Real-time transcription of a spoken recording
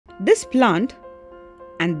This plant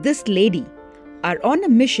and this lady are on a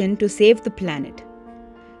mission to save the planet.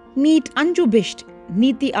 Meet Anju Bisht,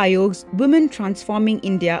 Niti Ayog's Women Transforming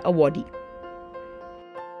India awardee.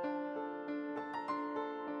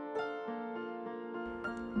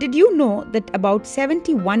 Did you know that about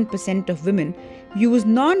 71% of women use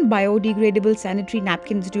non-biodegradable sanitary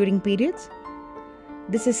napkins during periods?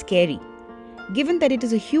 This is scary, given that it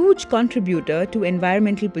is a huge contributor to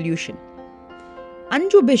environmental pollution.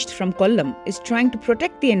 Anju Bisht from Kollam is trying to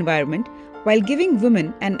protect the environment while giving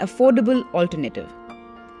women an affordable alternative.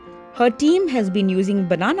 Her team has been using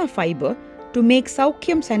banana fibre to make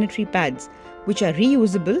Saukhyam sanitary pads, which are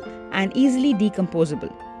reusable and easily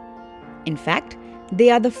decomposable. In fact, they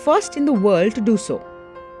are the first in the world to do so.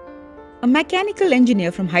 A mechanical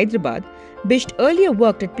engineer from Hyderabad, Bisht earlier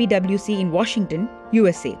worked at PwC in Washington,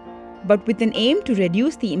 USA. But with an aim to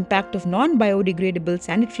reduce the impact of non-biodegradable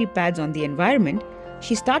sanitary pads on the environment,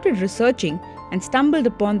 she started researching and stumbled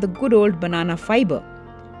upon the good old banana fibre,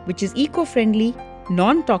 which is eco-friendly,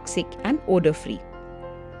 non-toxic and odor-free.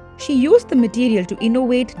 She used the material to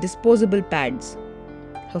innovate disposable pads.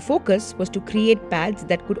 Her focus was to create pads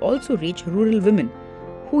that could also reach rural women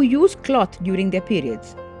who use cloth during their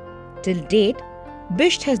periods. Till date,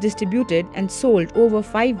 Bisht has distributed and sold over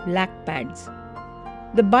 5 lakh pads.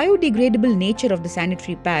 The biodegradable nature of the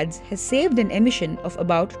sanitary pads has saved an emission of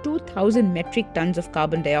about 2,000 metric tons of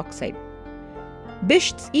carbon dioxide.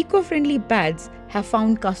 Bisht's eco-friendly pads have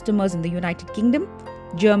found customers in the United Kingdom,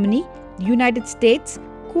 Germany, the United States,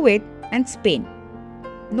 Kuwait and Spain.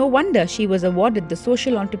 No wonder she was awarded the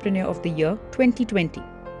Social Entrepreneur of the Year 2020.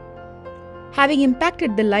 Having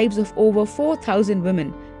impacted the lives of over 4,000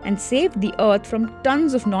 women and saved the earth from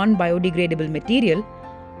tons of non-biodegradable material,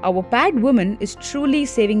 our pad woman is truly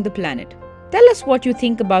saving the planet. Tell us what you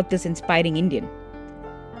think about this inspiring Indian.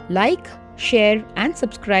 Like, share and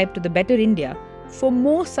subscribe to The Better India for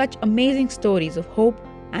more such amazing stories of hope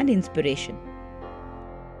and inspiration.